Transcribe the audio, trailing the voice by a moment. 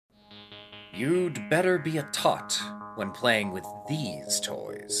You'd better be a tot when playing with these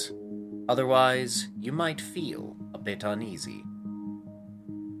toys. Otherwise, you might feel a bit uneasy.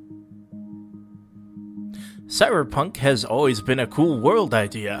 Cyberpunk has always been a cool world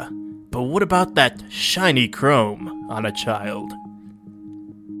idea, but what about that shiny chrome on a child?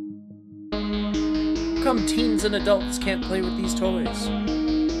 Come teens and adults can't play with these toys.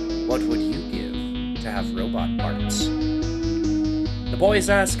 What would you give to have robot parts? The boys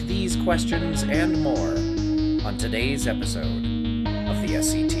ask these questions and more on today's episode of the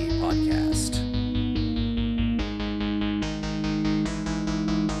SCT podcast.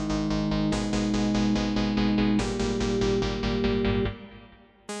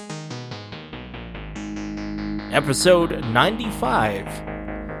 Episode 95,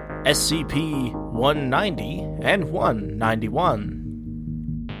 SCP-190 and 191.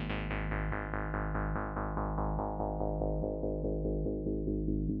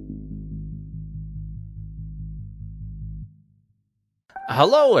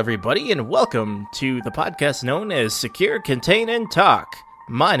 Hello, everybody, and welcome to the podcast known as Secure, Contain, and Talk.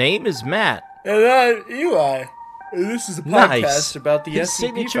 My name is Matt. And I'm Eli. And this is a podcast Nice. about the His SCP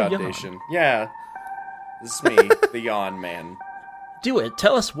signature Foundation. Yeah. This is me, the Yawn Man. Do it.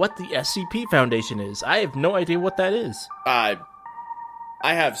 Tell us what the SCP Foundation is. I have no idea what that is. I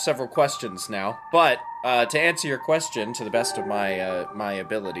have several questions now, but to answer your question to the best of my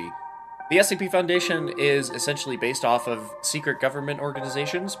ability, the SCP Foundation is essentially based off of secret government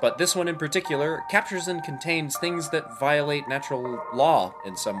organizations, but this one in particular captures and contains things that violate natural law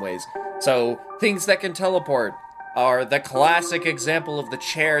in some ways. So, things that can teleport are the classic example of the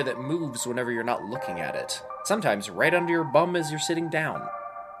chair that moves whenever you're not looking at it. Sometimes right under your bum as you're sitting down.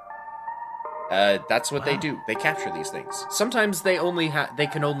 That's what they do. They capture these things. Sometimes they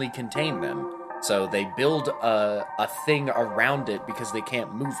can only contain them. So they build a thing around it because they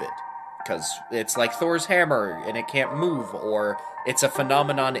can't move it. Because it's like Thor's hammer and it can't move, or it's a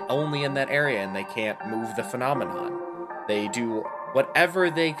phenomenon only in that area and they can't move the phenomenon. They do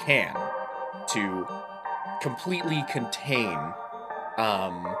whatever they can to completely contain,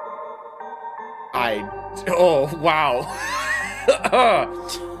 oh, wow.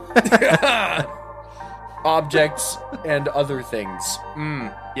 Objects and other things.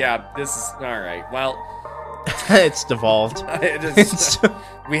 Yeah, this is, alright, well. It's devolved.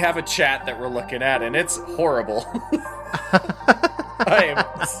 We have a chat that we're looking at, and it's horrible. I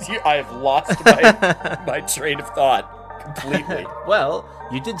have lost my train of thought completely. Well,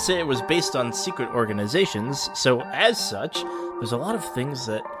 you did say it was based on secret organizations, so as such, there's a lot of things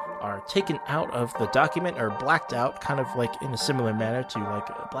that are taken out of the document or blacked out, kind of like in a similar manner to like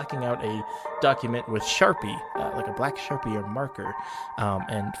blacking out a document with Sharpie, like a black Sharpie or marker.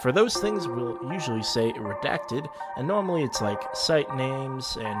 And for those things, we'll usually say redacted, and normally it's like site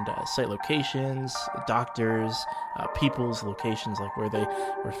names and site locations, doctors, people's locations, like where they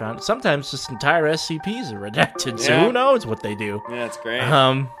were found. Sometimes just entire SCPs are redacted, so who knows what they do. Yeah, it's great.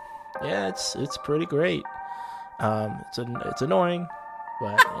 Yeah, it's pretty great. It's annoying.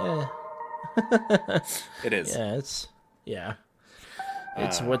 But, It is. Yeah,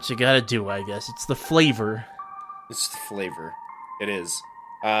 it's what you gotta do, I guess. It's the flavor. It's the flavor. It is.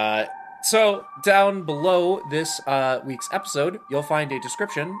 So, down below this week's episode, you'll find a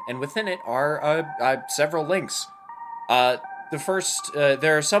description, and within it are several links. The first,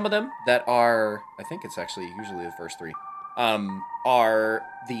 there are some of them that are, I think it's actually usually the first three, are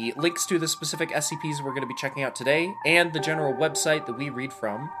the links to the specific SCPs we're going to be checking out today, and the general website that we read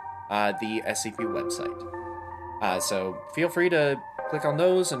from, the SCP website. So feel free to click on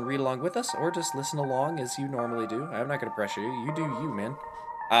those and read along with us, or just listen along as you normally do. I'm not going to pressure you. You do you, man.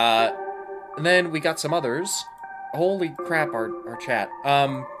 And then we got some others. Holy crap, our chat.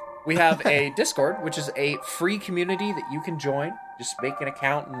 We have a Discord, which is a free community that you can join. Just make an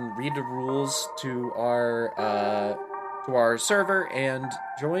account and read the rules to our server and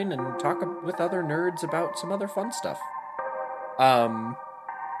join and talk with other nerds about some other fun stuff.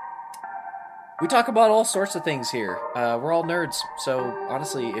 We talk about all sorts of things here. We're all nerds, so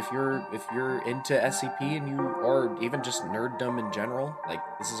honestly, if you're into SCP and or even just nerddom in general, like,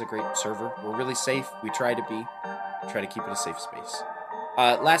 this is a great server. We're really safe. We try to keep it a safe space.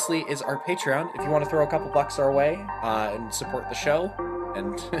 Lastly is our Patreon. If you want to throw a couple bucks our way and support the show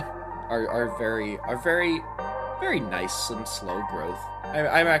and our very very nice and slow growth.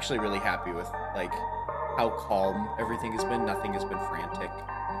 I'm actually really happy with like how calm everything has been. Nothing has been frantic.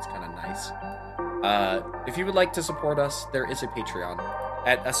 It's kind of nice. If you would like to support us, there is a Patreon.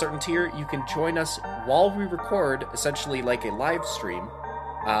 At a certain tier, you can join us while we record, essentially like a live stream,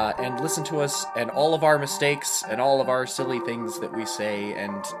 and listen to us and all of our mistakes and all of our silly things that we say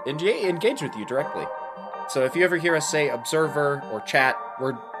and engage with you directly. So if you ever hear us say observer or chat,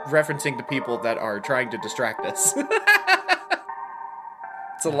 we're referencing to people that are trying to distract us.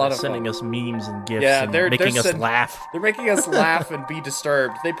 It's a lot of sending fun. us memes and gifs Yeah, and making us laugh. They're making us laugh and be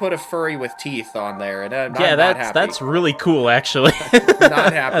disturbed. They put a furry with teeth on there, and I'm not happy. That's really cool, actually.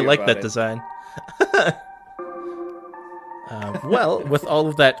 Not happy. I like about that it. design. Well, with all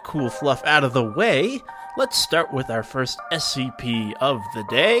of that cool fluff out of the way, let's start with our first SCP of the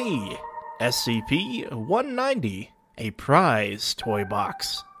day. SCP-190, a prize toy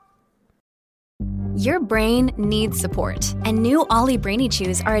box. Your brain needs support, and new Ollie Brainy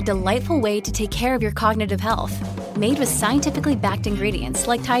Chews are a delightful way to take care of your cognitive health. Made with scientifically backed ingredients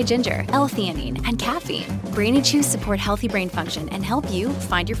like Thai ginger, L-theanine, and caffeine, Brainy Chews support healthy brain function and help you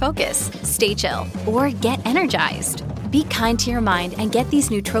find your focus, stay chill, or get energized. Be kind to your mind and get these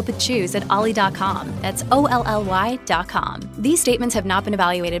nootropic chews at ollie.com. That's OLLY.com. These statements have not been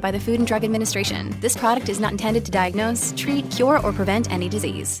evaluated by the Food and Drug Administration. This product is not intended to diagnose, treat, cure, or prevent any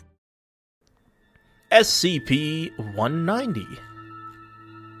disease. SCP-190.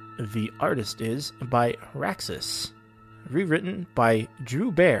 The artist is by Raxus. Rewritten by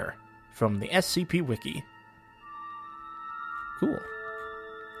Drew Bear from the SCP Wiki. Cool.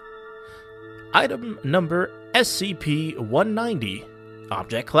 Item number SCP-190.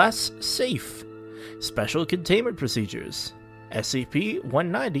 Object class Safe. Special containment procedures.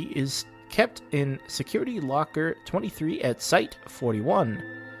 SCP-190 is kept in Security Locker 23 at Site 41.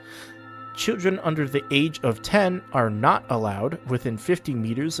 Children under the age of 10 are not allowed within 50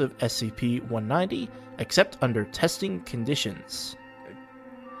 meters of SCP-190 except under testing conditions.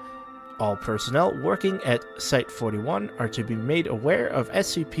 All personnel working at Site-41 are to be made aware of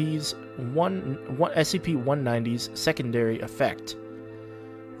SCP-190's secondary effect.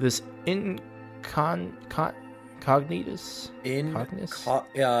 This innocuous? Innocuous.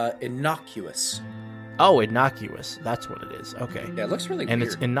 Oh, innocuous. That's what it is. Okay. Yeah, it looks really and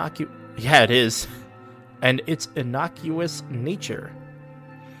weird. It's innocuous. Yeah, it is. And its innocuous nature.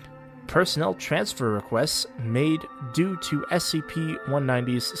 Personnel transfer requests made due to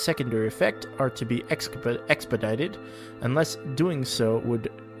SCP-190's secondary effect are to be expedited unless doing so would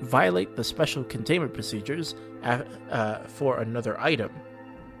violate the special containment procedures for another item.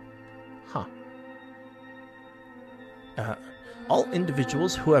 Huh. All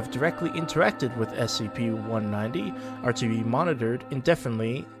individuals who have directly interacted with SCP-190 are to be monitored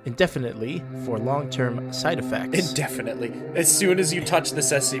indefinitely for long-term side effects. Indefinitely. As soon as you touch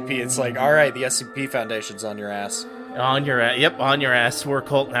this SCP, it's like, all right, the SCP Foundation's on your ass. On your ass. Yep, on your ass. We're a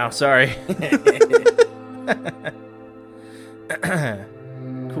cult now. Sorry.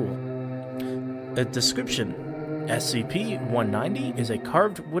 Cool. A description. SCP-190 is a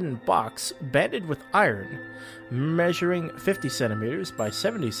carved wooden box banded with iron, measuring 50 centimeters by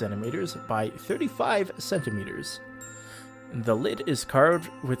 70 centimeters by 35 centimeters. The lid is carved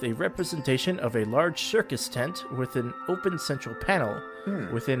with a representation of a large circus tent with an open central panel,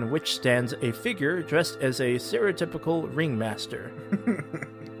 within which stands a figure dressed as a stereotypical ringmaster.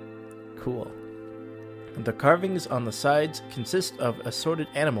 Cool. The carvings on the sides consist of assorted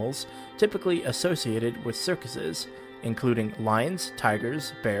animals typically associated with circuses, including lions,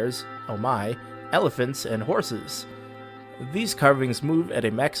 tigers, bears, elephants, and horses. These carvings move at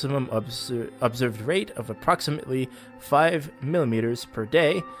a maximum observed rate of approximately 5 millimeters per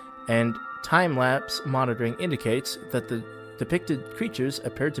day, and time-lapse monitoring indicates that the depicted creatures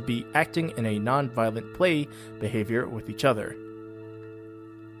appear to be acting in a non-violent play behavior with each other.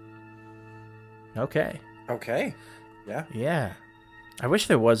 Okay. Yeah. Yeah. I wish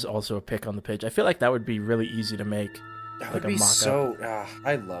there was also a pic on the page. I feel like that would be really easy to make. That like would be a mock-up. so...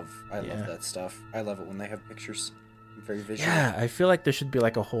 I love that stuff. I love it when they have pictures. Very visual. Yeah, I feel like there should be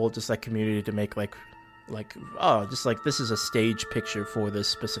like a whole just like community to make like just like this is a stage picture for this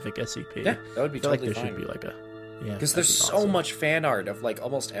specific SCP. Yeah, that would be totally like there fine. should be like a because there's so awesome. much fan art of like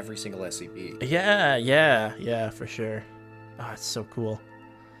almost every single SCP. Yeah, for sure. Oh, it's so cool.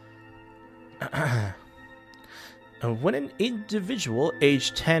 When an individual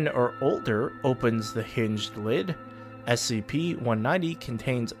aged 10 or older opens the hinged lid, SCP-190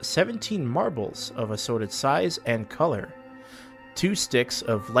 contains 17 marbles of assorted size and color, 2 sticks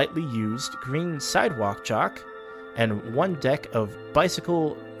of lightly used green sidewalk chalk, and 1 deck of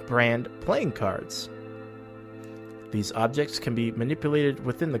bicycle brand playing cards. These objects can be manipulated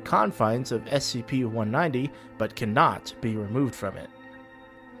within the confines of SCP-190, but cannot be removed from it.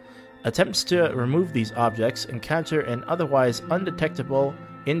 Attempts to remove these objects encounter an otherwise undetectable,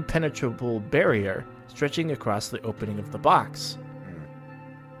 impenetrable barrier stretching across the opening of the box.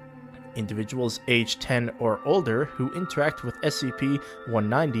 Individuals age 10 or older who interact with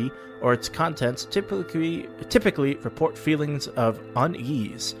SCP-190 or its contents typically report feelings of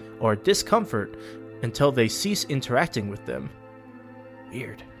unease or discomfort until they cease interacting with them.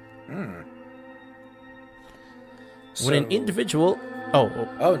 Weird. When an individual...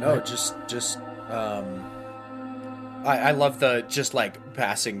 I love the just like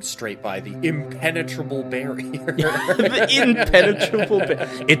passing straight by the impenetrable barrier. The impenetrable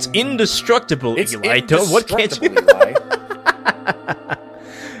barrier. It's indestructible, It's Eli. What can't you... Eli.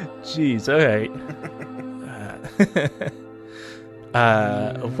 Jeez, alright.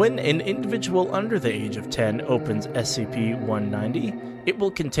 When an individual under the age of 10 opens SCP-190, it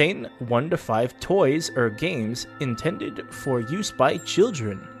will contain 1 to 5 toys or games intended for use by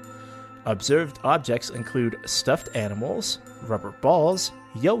children. Observed objects include stuffed animals, rubber balls,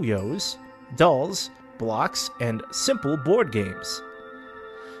 yo-yos, dolls, blocks, and simple board games.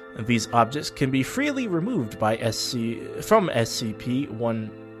 These objects can be freely removed by from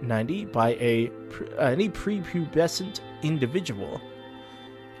SCP-190 by any prepubescent individual.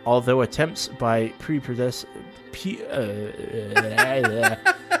 Although attempts by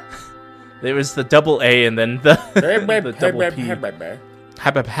there was the double A and then the double P.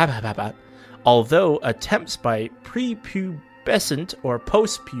 Although attempts by prepubescent or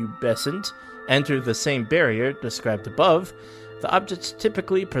postpubescent enter the same barrier described above, the objects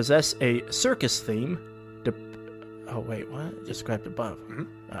typically possess a circus theme. Described above. Mm-hmm.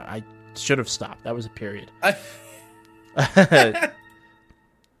 I should have stopped. That was a period.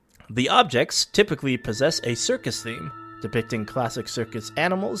 The objects typically possess a circus theme, depicting classic circus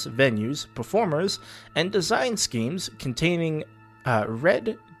animals, venues, performers, and design schemes containing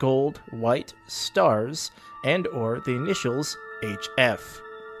red, gold, white stars and or the initials HF.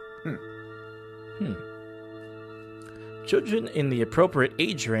 Children in the appropriate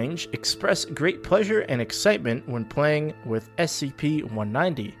age range express great pleasure and excitement when playing with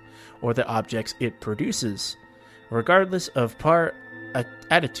SCP-190 or the objects it produces, regardless of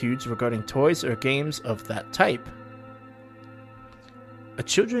attitudes regarding toys or games of that type.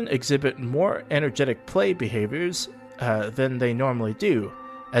 Children exhibit more energetic play behaviors than they normally do,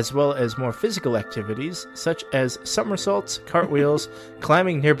 as well as more physical activities such as somersaults, cartwheels,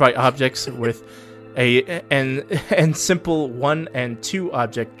 climbing nearby objects with and simple 1 and 2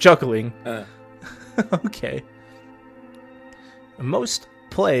 object juggling. Okay. Most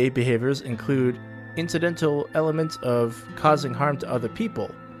play behaviors include incidental elements of causing harm to other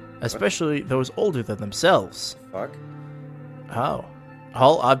people, especially those older than themselves. Fuck. Oh.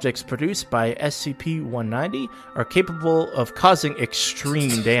 All objects produced by SCP-190 are capable of causing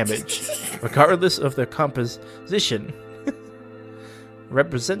extreme damage, regardless of their composition.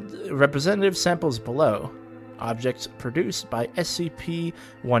 Representative samples below. Objects produced by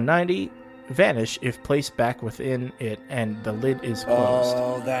SCP-190 vanish if placed back within it and the lid is closed.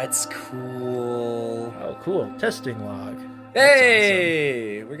 Oh, that's cool. Oh, cool. Testing log.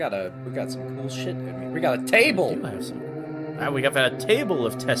 Hey! Awesome. We got some cool shit in me. We got a table. We do have some. We got a table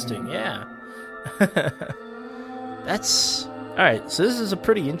of testing, yeah. That's... Alright, so this is a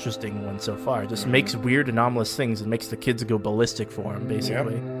pretty interesting one so far. It just makes weird, anomalous things and makes the kids go ballistic for them,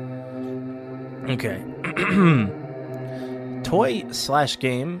 basically. Yep. Okay.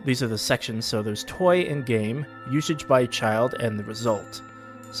 Toy/game. These are the sections, so there's toy and game, usage by child, and the result.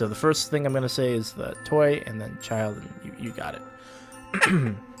 So the first thing I'm going to say is the toy, and then child, and you got it.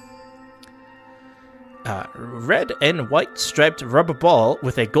 Red and white striped rubber ball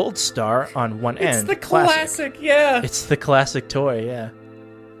with a gold star on one end. It's the classic, yeah. It's the classic toy, yeah.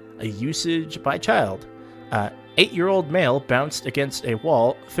 A usage by child. 8-year-old male bounced against a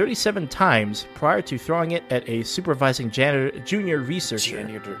wall 37 times prior to throwing it at a supervising junior researcher.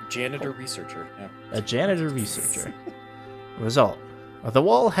 Janitor researcher, yeah. A janitor researcher. Result. The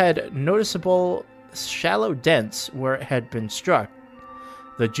wall had noticeable shallow dents where it had been struck.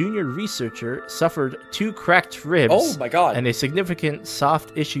 The junior researcher suffered 2 cracked ribs oh my God. And a significant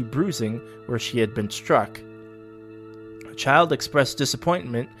soft tissue bruising where she had been struck. A child expressed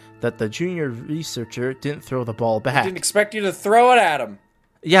disappointment that the junior researcher didn't throw the ball back. I didn't expect you to throw it at him.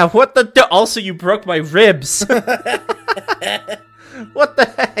 Yeah, what the... Also, you broke my ribs. What the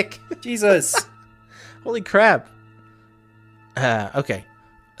heck? Jesus. Holy crap. Okay.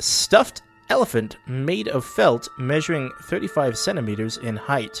 Stuffed elephant made of felt measuring 35 centimeters in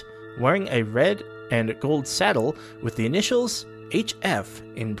height, wearing a red and gold saddle with the initials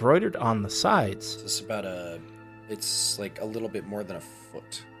HF embroidered on the sides. It's about it's like a little bit more than a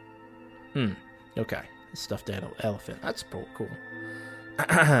foot. Okay. Stuffed elephant. That's cool.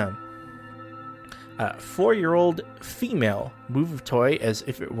 4-year-old female move toy as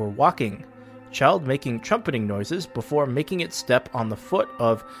if it were walking. Child making trumpeting noises before making it step on the foot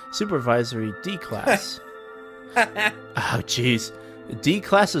of supervisory D class. Oh, jeez. D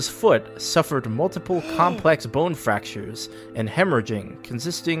class's foot suffered multiple complex bone fractures and hemorrhaging,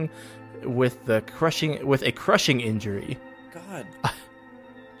 consisting with a crushing injury. God.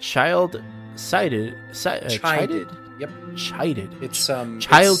 Child cited. Chided. Yep. Chided. It's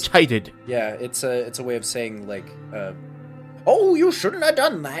Child chided. Yeah, it's a way of saying like, oh, you shouldn't have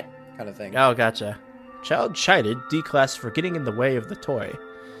done that kind of thing. Oh, gotcha. Child chided D class for getting in the way of the toy.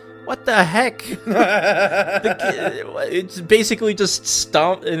 What the heck? It's basically just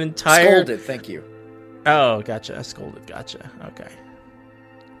stomped an entire... Scolded, thank you. Oh, gotcha. Scolded, gotcha. Okay.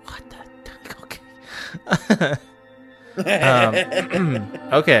 What the... Okay.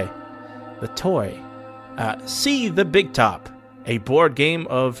 Okay. The toy. See the Big Top, a board game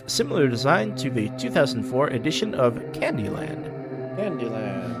of similar design to the 2004 edition of Candyland.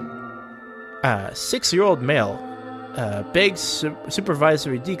 Candyland. 6-year-old male begs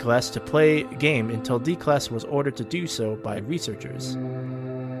supervisory D-Class to play game until D-Class was ordered to do so by researchers.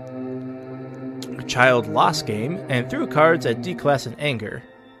 Child lost game and threw cards at D-Class in anger.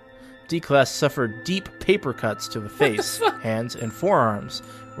 D-Class suffered deep paper cuts to the face, hands, and forearms,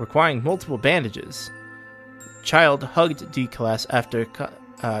 requiring multiple bandages. Child hugged D-Class after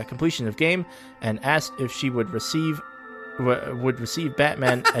completion of game and asked if she would receive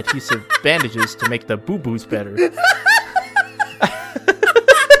Batman adhesive bandages to make the boo-boos better.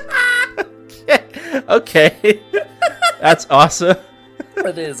 Okay. That's awesome.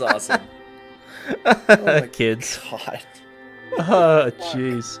 That is awesome. Kids. God. Oh,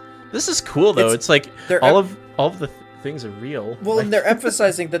 jeez. This is cool, though. It's like all of the things are real. Well, and they're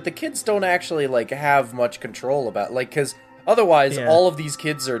emphasizing that the kids don't actually, like, have much control about, like, because otherwise all of these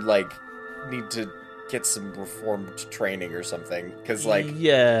kids are, like, need to get some reformed training or something, because like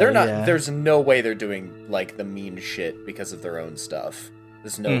they're not there's no way they're doing like the mean shit because of their own stuff.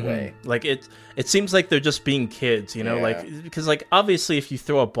 There's no way. Like it seems like they're just being kids, you know, like because like obviously if you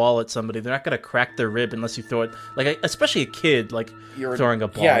throw a ball at somebody, they're not gonna crack their rib unless you throw it, like especially a kid, like you're throwing a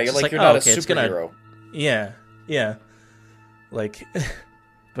ball. Yeah, you're like you're not a superhero. Yeah, like,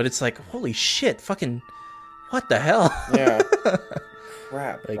 but it's like holy shit, fucking what the hell? Yeah.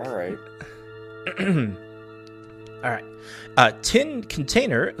 Crap. Like, all right. Alright. Tin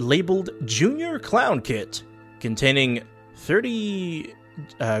container labeled Junior Clown Kit, containing 30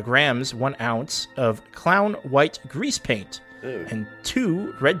 grams, 1 ounce of clown white grease paint, and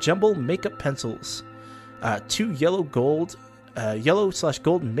 2 red jumbo makeup pencils, 2 yellow/gold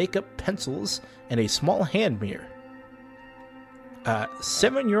makeup pencils, and a small hand mirror.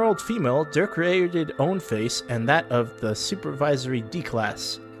 7-year-old female decorated own face and that of the supervisory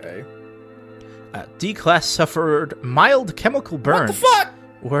D-Class. Okay. D-Class suffered mild chemical burns. What the fuck?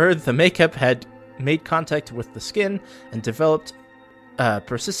 Where the makeup had made contact with the skin and developed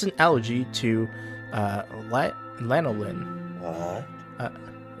persistent allergy to lanolin.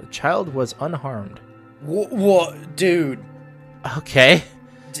 The child was unharmed. What? Dude. Okay.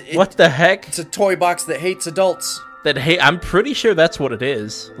 What the heck? It's a toy box that hates adults. I'm pretty sure that's what it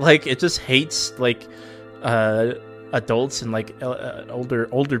is. Like, it just hates, like, adults and like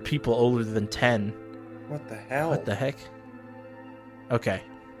older people older than 10. What the hell? What the heck? Okay.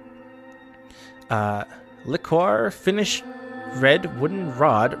 Liqueur finished red wooden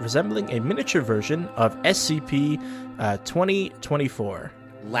rod resembling a miniature version of SCP 2024.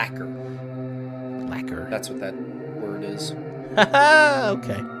 Lacquer. That's what that word is.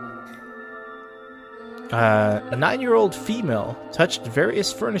 Okay. A 9-year-old female touched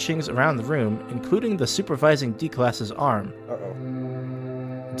various furnishings around the room, including the supervising D-Class's arm.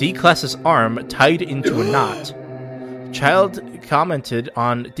 Uh-oh. D-Class's arm tied into a knot. Child commented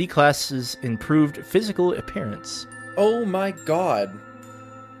on D-Class's improved physical appearance. Oh my god.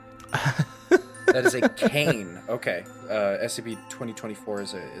 That is a cane. Okay. SCP 2024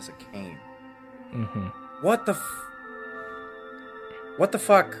 is a cane. Mm-hmm. What the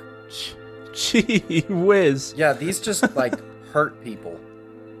fuck? Gee whiz. Yeah, these just, like, hurt people.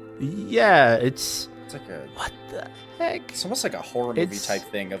 Yeah, it's like a... What the heck? It's almost like a horror movie type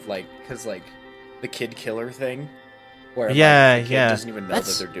thing of, like, because, like, the kid killer thing. Where, like, the kid doesn't even know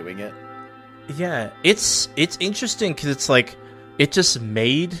that they're doing it. Yeah, it's interesting because it's, like, it just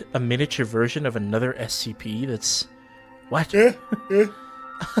made a miniature version of another SCP that's... What? I mean...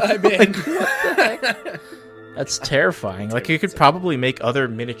 Like, what the heck? That's terrifying. Like, you could probably make other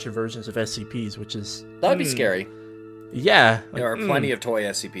miniature versions of SCPs, which is... That'd be scary. Yeah. There are plenty of toy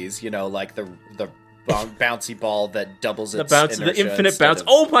SCPs, you know, like the bouncy ball that doubles its the infinite bounce. of...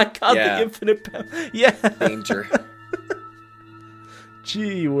 Oh my god, Yeah. the infinite bounce. Yeah. Danger.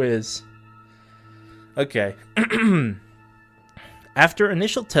 Gee whiz. Okay. After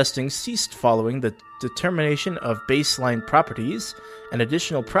initial testing ceased following the determination of baseline properties, an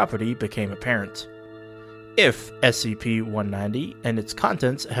additional property became apparent. If SCP-190 and its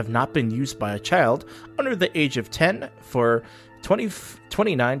contents have not been used by a child under the age of 10 for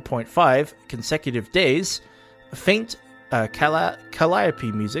 29.5 consecutive days, faint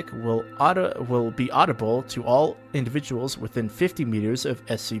calliope music will be audible to all individuals within 50 meters of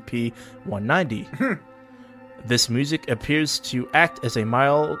SCP-190. This music appears to act as a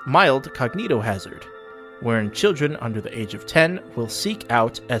mild cognitohazard, wherein children under the age of 10 will seek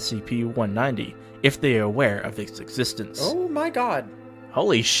out SCP-190 if they are aware of its existence. Oh my god.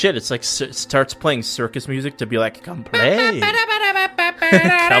 Holy shit, it's like it starts playing circus music to be like, come play.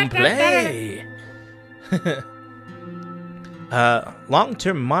 Come play.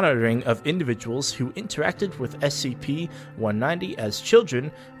 Long-term monitoring of individuals who interacted with SCP-190 as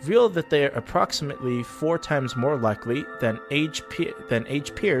children revealed that they are approximately 4 times more likely than age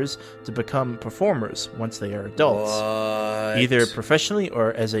peers to become performers once they are adults, What? either professionally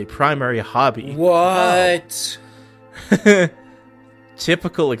or as a primary hobby. What? Wow.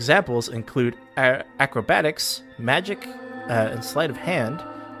 Typical examples include acrobatics, magic and sleight of hand,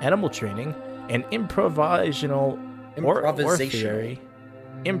 animal training, and improvisational oratory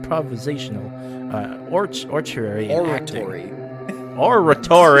and acting.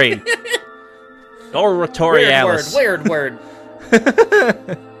 Oratory. Oratorialis. Weird word.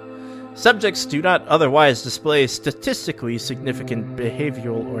 Subjects do not otherwise display statistically significant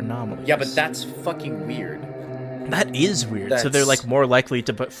behavioral anomalies. Yeah, but that's fucking weird. That is weird. So they're like more likely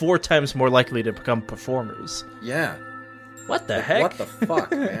to, 4 times more likely to become performers. Yeah. What the heck? What the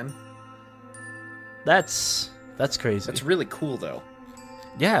fuck, man? That's crazy. That's really cool, though.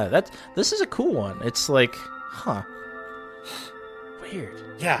 Yeah, this is a cool one. It's like, huh. Weird.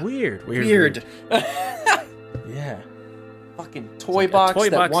 Yeah. Weird. Yeah. Fucking toy box toy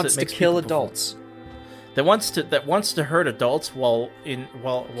that box wants that to makes kill people adults. That wants to hurt adults while Keeping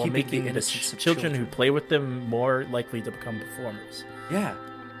making the innocence of children who play with them more likely to become performers. Yeah.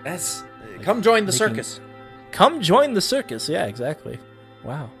 That's... Come join the circus. Come join the circus. Yeah, exactly.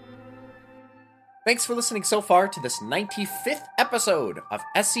 Wow. Thanks for listening so far to this 95th episode of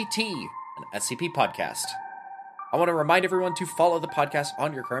SCT, an SCP podcast. I want to remind everyone to follow the podcast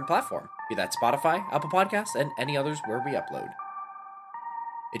on your current platform, be that Spotify, Apple Podcasts, and any others where we upload.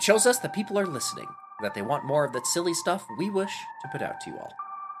 It shows us that people are listening, that they want more of that silly stuff we wish to put out to you all.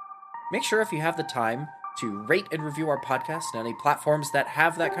 Make sure if you have the time to rate and review our podcast on any platforms that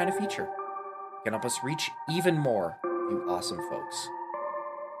have that kind of feature. It can help us reach even more you awesome folks.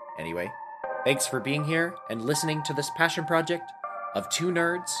 Anyway, thanks for being here and listening to this passion project of 2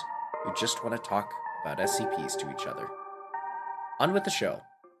 nerds who just want to talk about SCPs to each other. On with the show.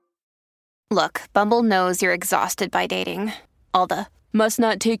 Look, Bumble knows you're exhausted by dating. All the must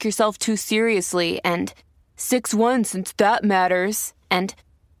not take yourself too seriously and 6'1" since that matters. And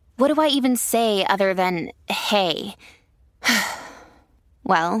what do I even say other than hey?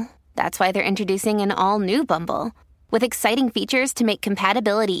 Well, that's why they're introducing an all-new Bumble with exciting features to make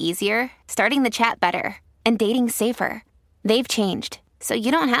compatibility easier, starting the chat better, and dating safer. They've changed, so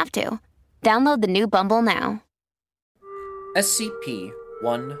you don't have to. Download the new Bumble now.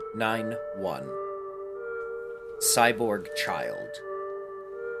 SCP-191 Cyborg Child.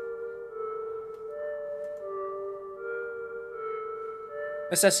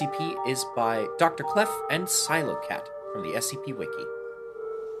 This SCP is by Dr. Clef and Silocat from the SCP Wiki.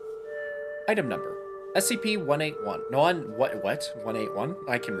 Item number SCP-181. No, what? 181?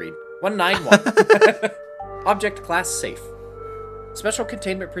 I can read. 191. Object Class Safe. Special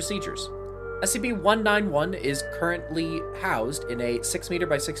Containment Procedures. SCP-191 is currently housed in a 6 meter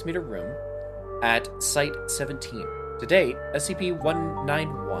by 6 meter room at Site 17. To date,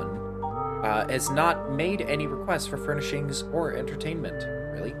 SCP-191 has not made any requests for furnishings or entertainment.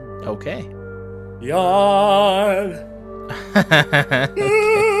 Really? Okay. Yawn!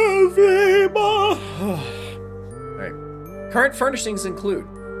 Alright. Current furnishings include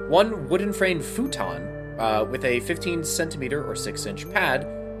 1 wooden framed futon with a 15 centimeter or 6-inch pad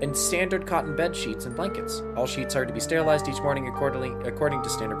and standard cotton bed sheets and blankets. All sheets are to be sterilized each morning according to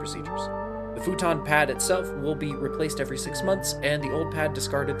standard procedures. The futon pad itself will be replaced every 6 months and the old pad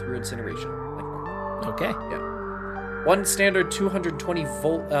discarded through incineration. Okay. Yeah. 1 standard 220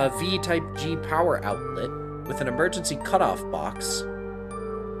 volt V-type G power outlet with an emergency cutoff box,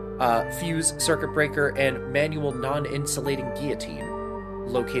 fuse, circuit breaker, and manual non-insulating guillotine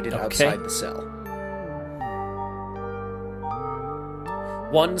located outside the cell.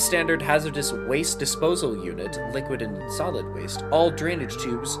 1 standard hazardous waste disposal unit, liquid and solid waste. All drainage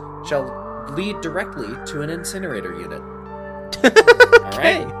tubes shall lead directly to an incinerator unit. Okay.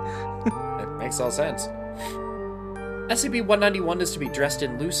 Alright. It makes all sense. SCP-191 is to be dressed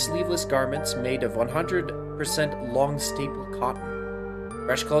in loose sleeveless garments made of 100% long staple cotton.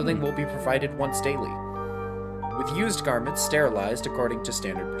 Fresh clothing will be provided once daily, with used garments sterilized according to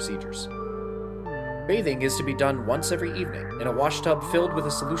standard procedures. Bathing is to be done once every evening in a wash tub filled with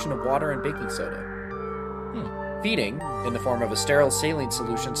a solution of water and baking soda. Feeding, in the form of a sterile saline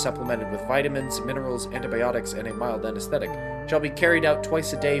solution supplemented with vitamins, minerals, antibiotics, and a mild anesthetic, shall be carried out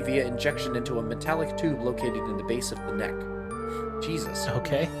twice a day via injection into a metallic tube located in the base of the neck. Jesus.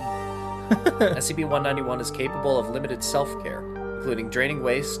 Okay. SCP-191 is capable of limited self-care, including draining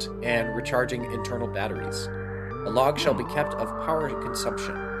waste and recharging internal batteries. A log shall be kept of power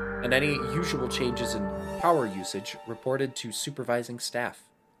consumption, and any usual changes in power usage reported to supervising staff.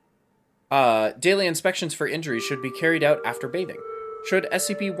 Daily inspections for injuries should be carried out after bathing. Should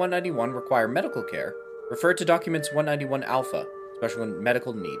SCP-191 require medical care, refer to documents 191 Alpha, special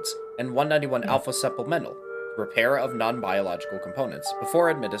medical needs, and 191 Alpha supplemental, repair of non-biological components, before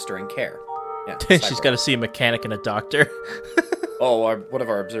administering care. Yeah, She's got to see a mechanic and a doctor. One of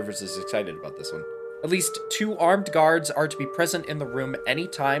our observers is excited about this one. At least 2 armed guards are to be present in the room any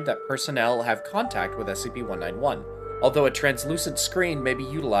time that personnel have contact with SCP-191, although a translucent screen may be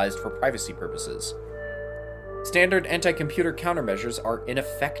utilized for privacy purposes. Standard anti-computer countermeasures are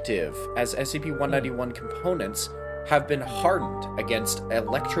ineffective, as SCP-191 components have been hardened against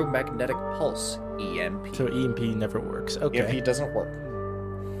electromagnetic pulse, EMP. So EMP never works. Okay. EMP doesn't work.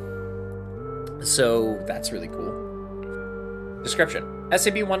 So that's really cool. Description.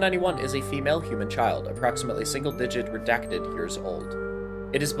 SCP-191 is a female human child, approximately single-digit redacted years old.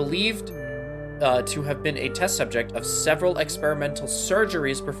 It is believed to have been a test subject of several experimental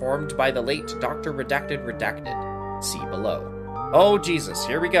surgeries performed by the late Dr. Redacted. See below. Oh, Jesus,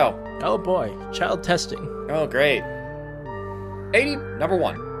 here we go. Oh boy, child testing. Oh, great. Number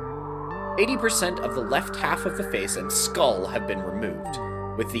 1. 80% of the left half of the face and skull have been removed,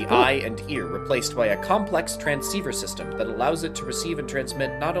 with the eye and ear replaced by a complex transceiver system that allows it to receive and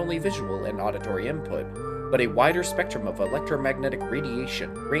transmit not only visual and auditory input, but a wider spectrum of electromagnetic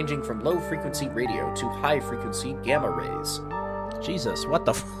radiation, ranging from low-frequency radio to high-frequency gamma rays. Jesus, what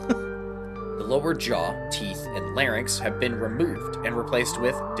the The lower jaw, teeth, and larynx have been removed and replaced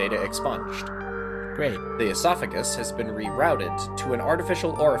with data expunged. Great. The esophagus has been rerouted to an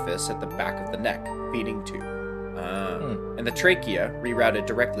artificial orifice at the back of the neck, feeding tube. And the trachea rerouted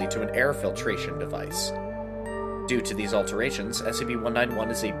directly to an air filtration device. Due to these alterations,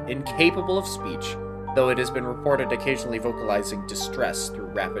 SCP-191 is incapable of speech, though it has been reported occasionally vocalizing distress through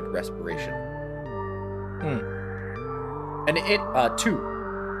rapid respiration. 2.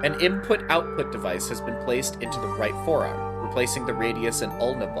 An input-output device has been placed into the right forearm, replacing the radius and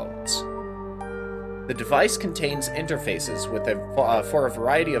ulna bones. The device contains interfaces for a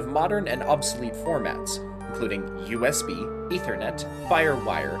variety of modern and obsolete formats, including USB, Ethernet,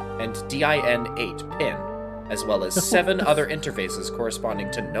 FireWire, and DIN8 pin, as well as 7 other interfaces corresponding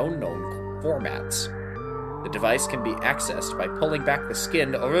to known formats. The device can be accessed by pulling back the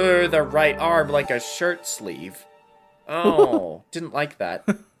skin over the right arm like a shirt sleeve. Oh, didn't like that.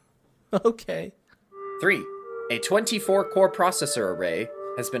 Okay. 3. A 24-core processor array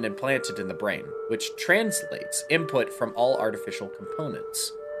has been implanted in the brain, which translates input from all artificial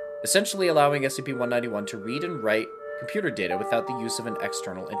components, essentially allowing SCP-191 to read and write computer data without the use of an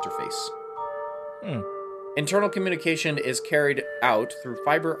external interface. Internal communication is carried out through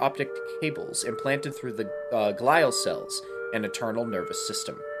fiber optic cables implanted through the glial cells and internal nervous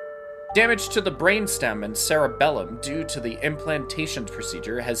system. Damage to the brainstem and cerebellum due to the implantation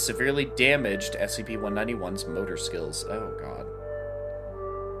procedure has severely damaged SCP-191's motor skills. Oh, God.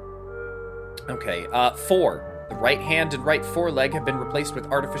 Okay, 4. The right hand and right foreleg have been replaced with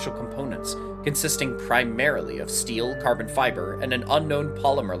artificial components, consisting primarily of steel, carbon fiber, and an unknown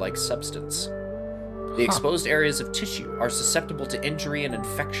polymer-like substance. The exposed areas of tissue are susceptible to injury and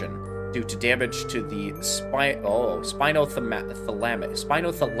infection due to damage to the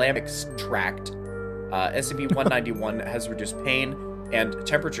spinothalamic tract. SCP-191 has reduced pain and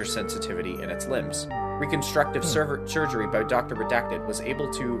temperature sensitivity in its limbs. Reconstructive surgery by Dr. Redacted was able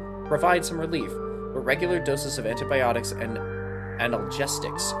to provide some relief, but regular doses of antibiotics and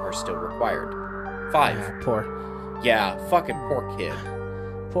analgesics are still required. 5. Fucking poor kid.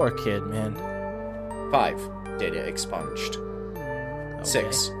 Poor kid, man. 5. Data expunged.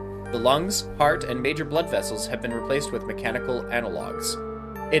 6. The lungs, heart, and major blood vessels have been replaced with mechanical analogs.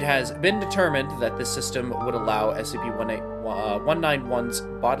 It has been determined that this system would allow SCP-191 191's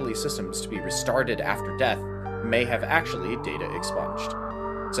bodily systems to be restarted after death may have actually data expunged.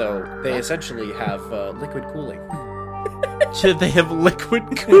 So they essentially have liquid cooling. Should they have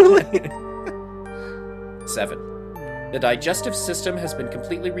liquid cooling? 7. The digestive system has been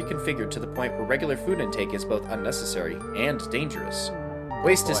completely reconfigured to the point where regular food intake is both unnecessary and dangerous.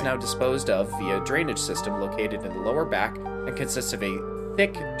 Waste is now disposed of via a drainage system located in the lower back and consists of a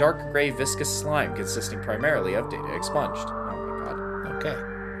thick, dark gray viscous slime consisting primarily of data expunged. Oh my god. Okay.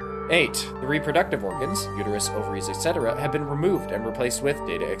 8. The reproductive organs, uterus, ovaries, etc., have been removed and replaced with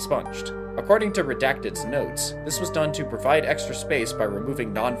data expunged. According to Redacted's notes, this was done to provide extra space by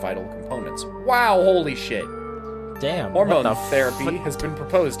removing non-vital components. Wow, holy shit. Damn. Hormone therapy has been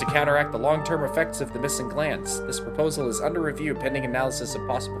proposed to counteract the long-term effects of the missing glands. This proposal is under review pending analysis of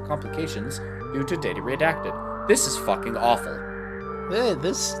possible complications due to data redacted. This is fucking awful.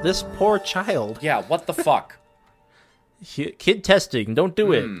 This poor child. Yeah, what the fuck? Kid testing, don't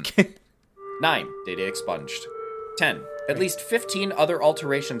do it. 9. Data expunged. 10. At least 15 other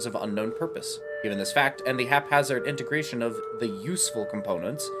alterations of unknown purpose. Given this fact and the haphazard integration of the useful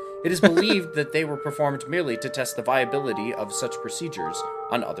components, it is believed that they were performed merely to test the viability of such procedures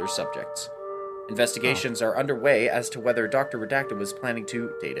on other subjects. Investigations are underway as to whether Dr. Redacted was planning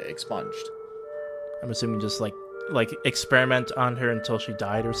to data expunged. I'm assuming just like experiment on her until she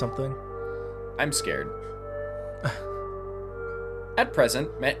died or something. I'm scared. At present,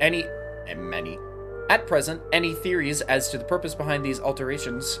 any theories as to the purpose behind these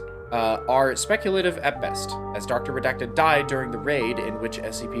alterations are speculative at best, as Dr. Redacted died during the raid in which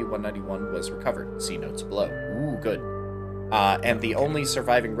SCP-191 was recovered. See notes below. Ooh, good. And the only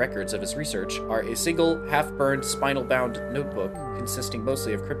surviving records of his research are a single, half-burned, spinal-bound notebook consisting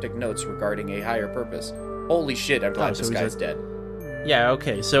mostly of cryptic notes regarding a higher purpose. Holy shit, I'm glad this guy's dead. Yeah,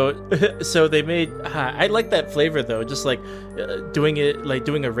 okay, so they made... I like that flavor, though, just doing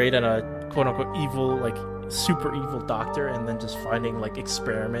a raid on a quote-unquote evil, super evil doctor, and then just finding,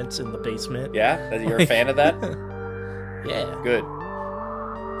 experiments in the basement. Yeah? You're a fan of that? Yeah. Good.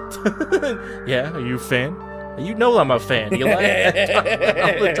 Yeah, are you a fan? You know I'm a fan. You like it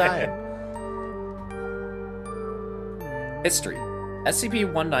all the time. History.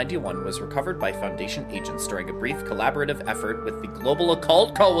 SCP-191 was recovered by Foundation agents during a brief collaborative effort with the Global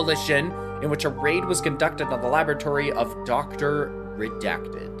Occult Coalition, in which a raid was conducted on the laboratory of Dr.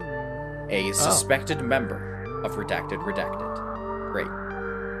 Redacted, a suspected member of Redacted. Great.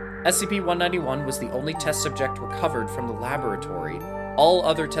 SCP-191 was the only test subject recovered from the laboratory. All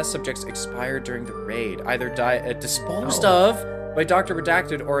other test subjects expired during the raid, either disposed of by Dr.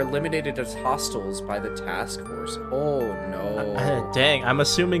 Redacted or eliminated as hostiles by the task force. Oh no. Dang, I'm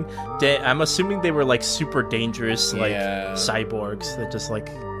assuming they were super dangerous cyborgs that just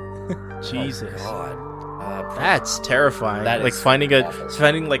Jesus. Oh god. That's terrifying. That is finding a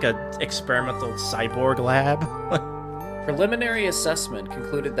experimental cyborg lab. Preliminary assessment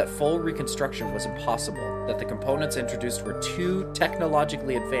concluded that full reconstruction was impossible, that the components introduced were too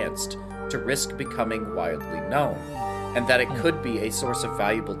technologically advanced to risk becoming widely known, and that it could be a source of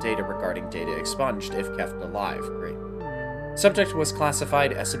valuable data regarding data expunged if kept alive. Great. Subject was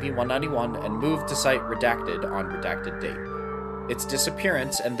classified SCP-191 and moved to Site Redacted on redacted date. Its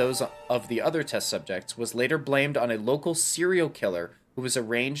disappearance and those of the other test subjects was later blamed on a local serial killer who was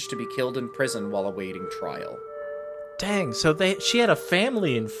arranged to be killed in prison while awaiting trial. Dang, so she had a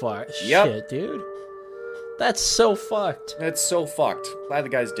family in Yep. Shit, dude. That's so fucked. It's so fucked. Glad the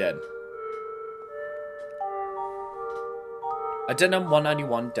guy's dead. Addendum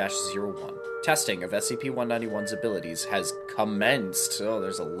 191-01. Testing of SCP-191's abilities has commenced. Oh,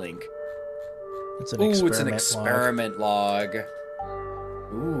 there's a link. It's an experiment log.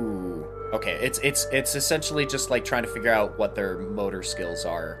 Ooh. Okay, it's essentially just trying to figure out what their motor skills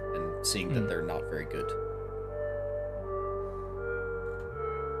are and seeing that they're not very good.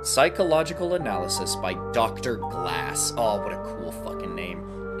 Psychological analysis by Dr. Glass. Oh, what a cool fucking name.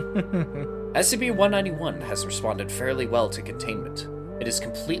 SCP-191 has responded fairly well to containment. It is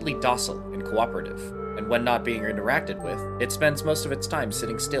completely docile and cooperative, and when not being interacted with, it spends most of its time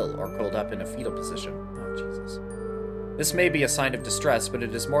sitting still or curled up in a fetal position. Oh, Jesus. This may be a sign of distress, but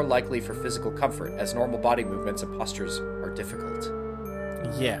it is more likely for physical comfort, as normal body movements and postures are difficult.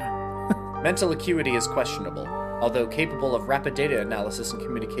 Yeah. Mental acuity is questionable. Although capable of rapid data analysis and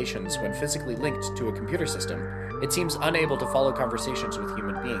communications when physically linked to a computer system, it seems unable to follow conversations with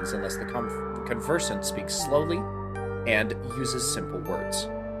human beings unless the conversant speaks slowly and uses simple words.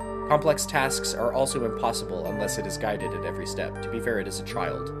 Complex tasks are also impossible unless it is guided at every step. To be fair, it is a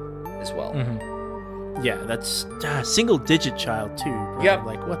child as well. Mm-hmm. Yeah, that's a single-digit child, too. Bro. Yep.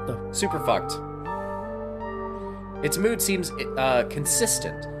 What the... Super fucked. Its mood seems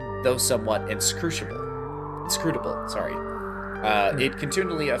consistent, though somewhat inscrutable. It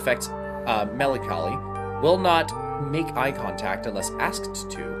continually affects melancholy, will not make eye contact unless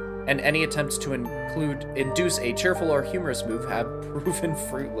asked to, and any attempts to induce a cheerful or humorous mood have proven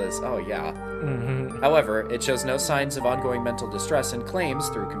fruitless. Oh, yeah. Mm-hmm. However, it shows no signs of ongoing mental distress and claims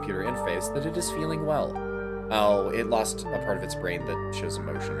through computer interface that it is feeling well. Oh, it lost a part of its brain that shows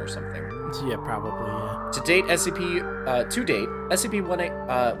emotion or something. Yeah, probably, yeah. To date,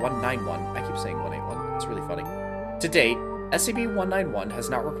 SCP-191, I keep saying 181, it's really funny. To date, SCP-191 has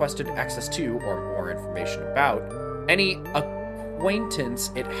not requested access to, or more information about, any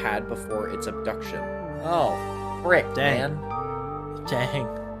acquaintance it had before its abduction. Oh, frick, Dang. man. Dang.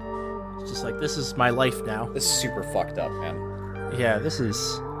 It's just like, this is my life now. This is super fucked up, man. Yeah, this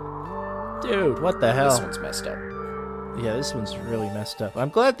is... Dude, what the hell? This one's messed up. Yeah, this one's really messed up. I'm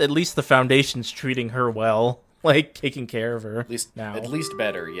glad that at least the Foundation's treating her well. Like, taking care of her At least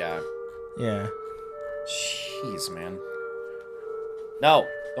better, yeah. Yeah. Jeez, man. No,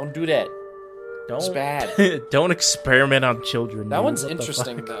 don't do that. It's bad. Don't experiment on children. That dude. one's What the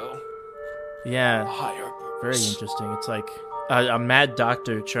interesting, fuck? though. Yeah. Higher purpose. Very interesting. It's like a mad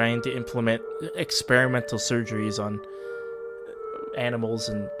doctor trying to implement experimental surgeries on animals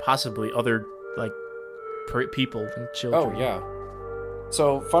and possibly other, like, people and children. Oh, yeah.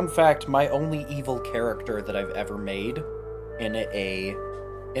 So, fun fact, my only evil character that I've ever made in a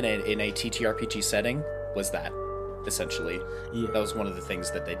TTRPG setting was that, essentially. Yeah. That was one of the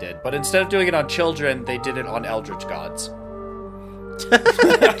things that they did. But instead of doing it on children, they did it on eldritch gods.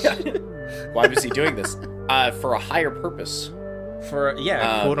 Why was he doing this? For a higher purpose. For,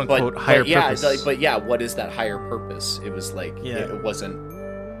 yeah, quote-unquote higher purpose. But yeah, what is that higher purpose? It was like, Yeah. it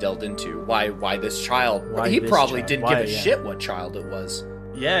wasn't delved into. Why this child? Why He this probably child? didn't Why, give a yeah. shit what child it was.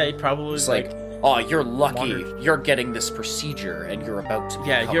 Yeah, he probably It's was like, oh, you're lucky. wondered. You're getting this procedure, and you're about to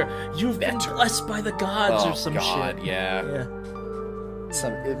become you've been better. blessed by the gods Oh, or some God, shit. yeah. Yeah.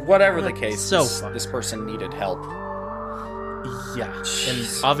 Whatever the That's case, so this fucked. person needed help. Yeah.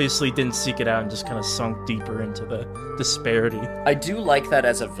 Jeez. And obviously didn't seek it out and just kind of sunk deeper into the disparity. I do like that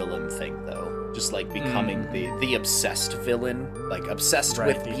as a villain thing, though. Just like becoming the obsessed villain, like obsessed Right,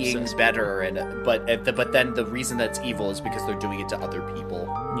 with the being obsessed. better, but then the reason that's evil is because they're doing it to other people.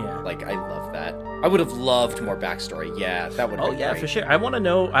 Yeah. Like, I love that. I would have loved more backstory. Yeah, that would. Oh be yeah, great. for sure. I want to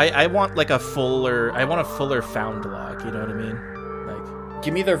know. I want like a fuller found log. You know what I mean? Like,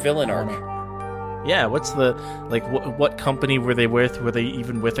 Give me their villain arc. yeah. What's the like? What company were they with? Were they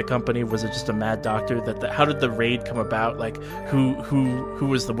even with a company? Was it just a mad doctor? How did the raid come about? Like, who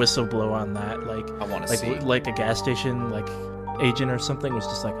was the whistleblower on that? Like, I want to like see. like a gas station like agent or something was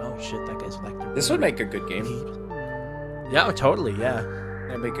just like, oh shit, that guy's like. This would make a good game. Yeah, oh, totally. Yeah.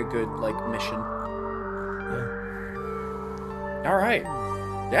 That'd make a good like mission. Yeah. All right.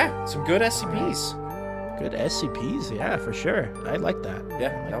 Yeah, some good SCPs. Good SCPs. Yeah, for sure. I like that. Yeah,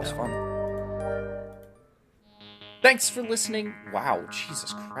 I like that was fun. Thanks for listening. Wow,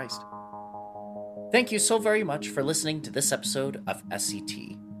 Jesus Christ. Thank you so very much for listening to this episode of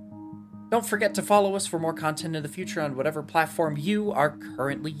SCT. Don't forget to follow us for more content in the future on whatever platform you are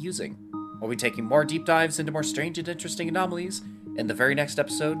currently using. We'll be taking more deep dives into more strange and interesting anomalies in the very next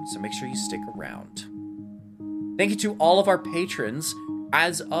episode, so make sure you stick around. Thank you to all of our patrons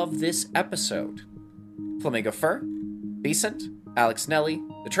as of this episode. Flamingo Fur, Decent, Alex Nelly,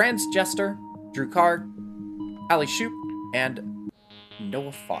 The Trans Jester, Drew Card, Ali Shoop, and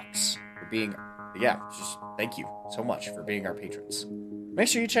Noah Fox for being, just thank you so much for being our patrons. Make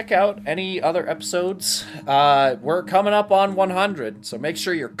sure you check out any other episodes. We're coming up on 100, so make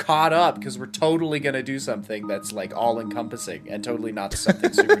sure you're caught up, because we're totally going to do something that's like all-encompassing and totally not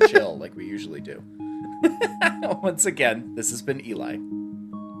something super chill like we usually do. Once again, this has been Eli.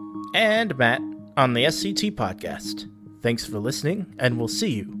 And Matt on the SCT podcast. Thanks for listening, and we'll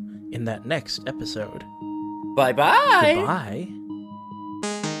see you in that next episode. Bye-bye! Goodbye.